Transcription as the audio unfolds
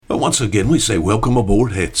once again, we say welcome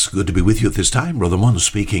aboard. It's good to be with you at this time. Brother Munn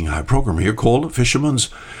speaking. Our program here called A Fisherman's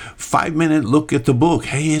 5-Minute Look at the Book.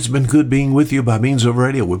 Hey, it's been good being with you by means of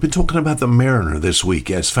radio. We've been talking about the mariner this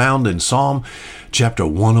week as found in Psalm chapter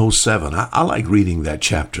 107. I like reading that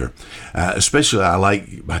chapter. Especially I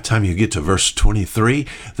like by the time you get to verse 23,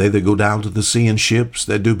 they that go down to the sea in ships,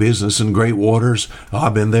 that do business in great waters. Oh,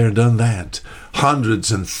 I've been there, done that.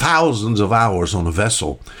 Hundreds and thousands of hours on a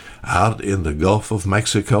vessel out in the Gulf of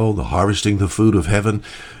Mexico, the harvesting the food of heaven.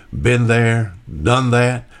 Been there, done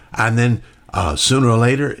that. And then sooner or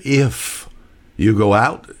later, if you go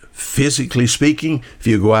out, physically speaking, if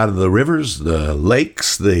you go out of the rivers, the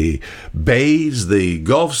lakes, the bays, the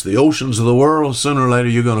gulfs, the oceans of the world, sooner or later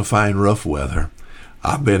you're going to find rough weather.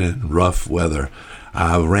 I've been in rough weather.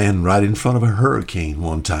 I ran right in front of a hurricane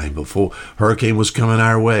one time before hurricane was coming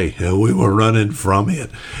our way. We were running from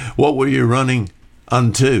it. What were you running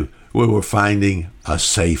unto? We were finding a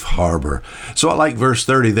safe harbor. So I like verse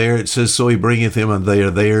 30 there. It says, so he bringeth him unto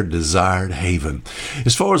their desired haven.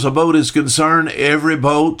 As far as a boat is concerned, every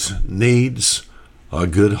boat needs a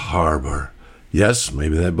good harbor. Yes,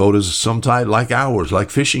 maybe that boat is some type like ours, like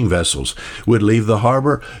fishing vessels. We'd leave the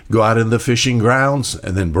harbor, go out in the fishing grounds,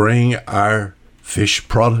 and then bring our fish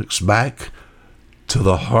products back to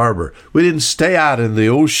the harbor. We didn't stay out in the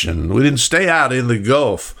ocean. We didn't stay out in the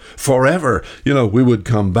Gulf forever. We would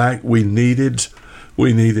come back. We needed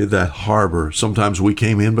that harbor. Sometimes we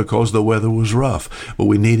came in because the weather was rough, but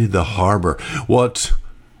we needed the harbor. What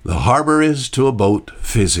the harbor is to a boat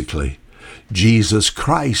physically, Jesus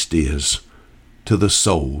Christ is to the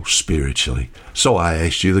soul spiritually. So I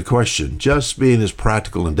asked you the question, just being as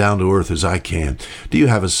practical and down to earth as I can, do you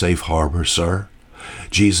have a safe harbor, sir?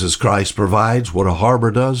 Jesus Christ provides what a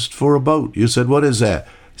harbor does for a boat. You said, what is that?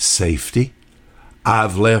 Safety.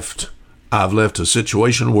 I've left a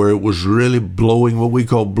situation where it was really blowing, what we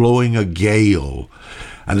call blowing a gale.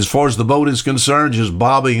 And as far as the boat is concerned, just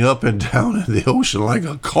bobbing up and down in the ocean like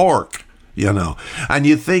a cork, And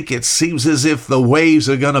you think it seems as if the waves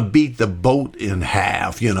are going to beat the boat in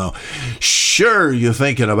half, Sure, you're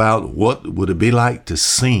thinking about what would it be like to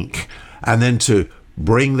sink and then to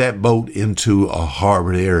bring that boat into a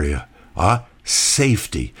harbor area.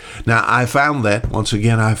 Safety. Now, I found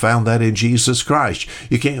that in Jesus Christ.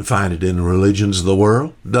 You can't find it in the religions of the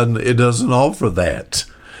world. It doesn't offer that.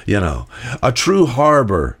 A true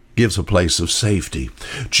harbor gives a place of safety.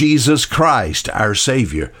 Jesus Christ, our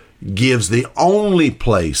Savior, gives the only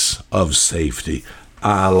place of safety.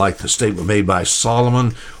 I like the statement made by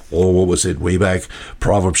Solomon, or what was it, way back,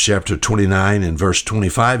 Proverbs chapter 29 and verse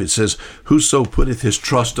 25. It says, whoso putteth his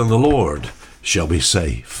trust in the Lord shall be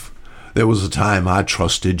safe. There was a time I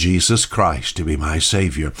trusted Jesus Christ to be my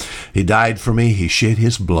Savior. He died for me. He shed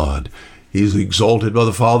his blood. He's exalted by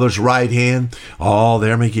the Father's right hand.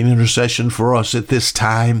 They're making intercession for us at this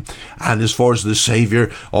time. And as far as the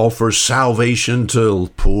Savior offers salvation to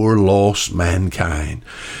poor lost mankind.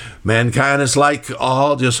 Mankind is like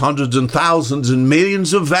just hundreds and thousands and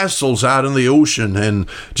millions of vessels out in the ocean and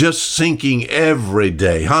just sinking every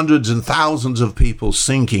day. Hundreds and thousands of people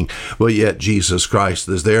sinking. But yet Jesus Christ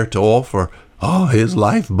is there to offer his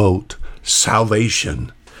lifeboat,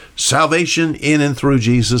 salvation. Salvation in and through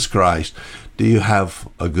Jesus Christ. Do you have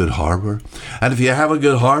a good harbor? And if you have a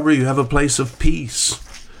good harbor, you have a place of peace,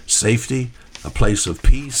 safety, a place of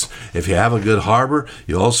peace. If you have a good harbor,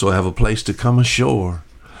 you also have a place to come ashore.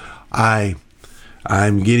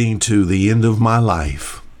 I'm getting to the end of my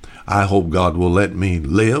life. I hope God will let me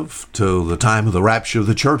live till the time of the rapture of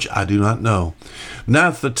the church. I do not know. Now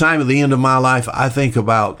at the time of the end of my life, I think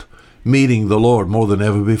about meeting the Lord more than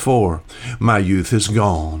ever before. My youth is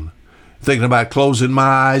gone. Thinking about closing my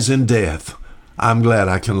eyes in death. I'm glad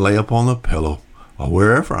I can lay up on the pillow or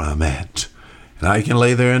wherever I'm at. And I can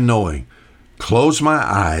lay there and knowing, close my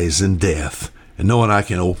eyes in death and knowing I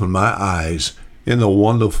can open my eyes in the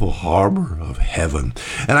wonderful harbor of heaven.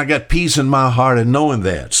 And I got peace in my heart in knowing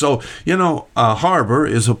that. So, a harbor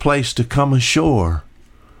is a place to come ashore.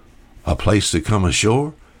 A place to come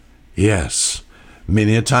ashore? Yes.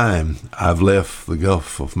 Many a time I've left the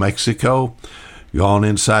Gulf of Mexico, gone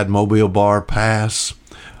inside Mobile Bar Pass,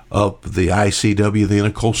 up the ICW, the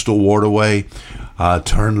Intercoastal Waterway,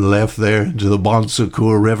 turned left there into the Bon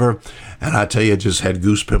Secours River, and I tell you, I just had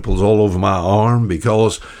goose pimples all over my arm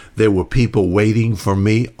because there were people waiting for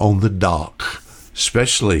me on the dock.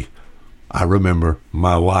 Especially, I remember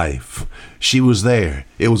my wife. She was there.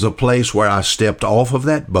 It was a place where I stepped off of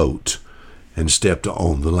that boat and stepped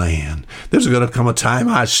on the land. There's going to come a time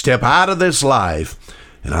I step out of this life,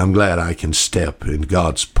 and I'm glad I can step in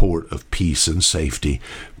God's port of peace and safety,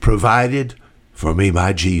 provided for me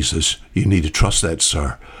by Jesus. You need to trust that,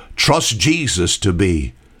 sir. Trust Jesus to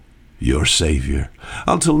be your Savior.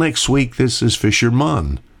 Until next week, this is Fisher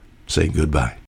Munn saying goodbye.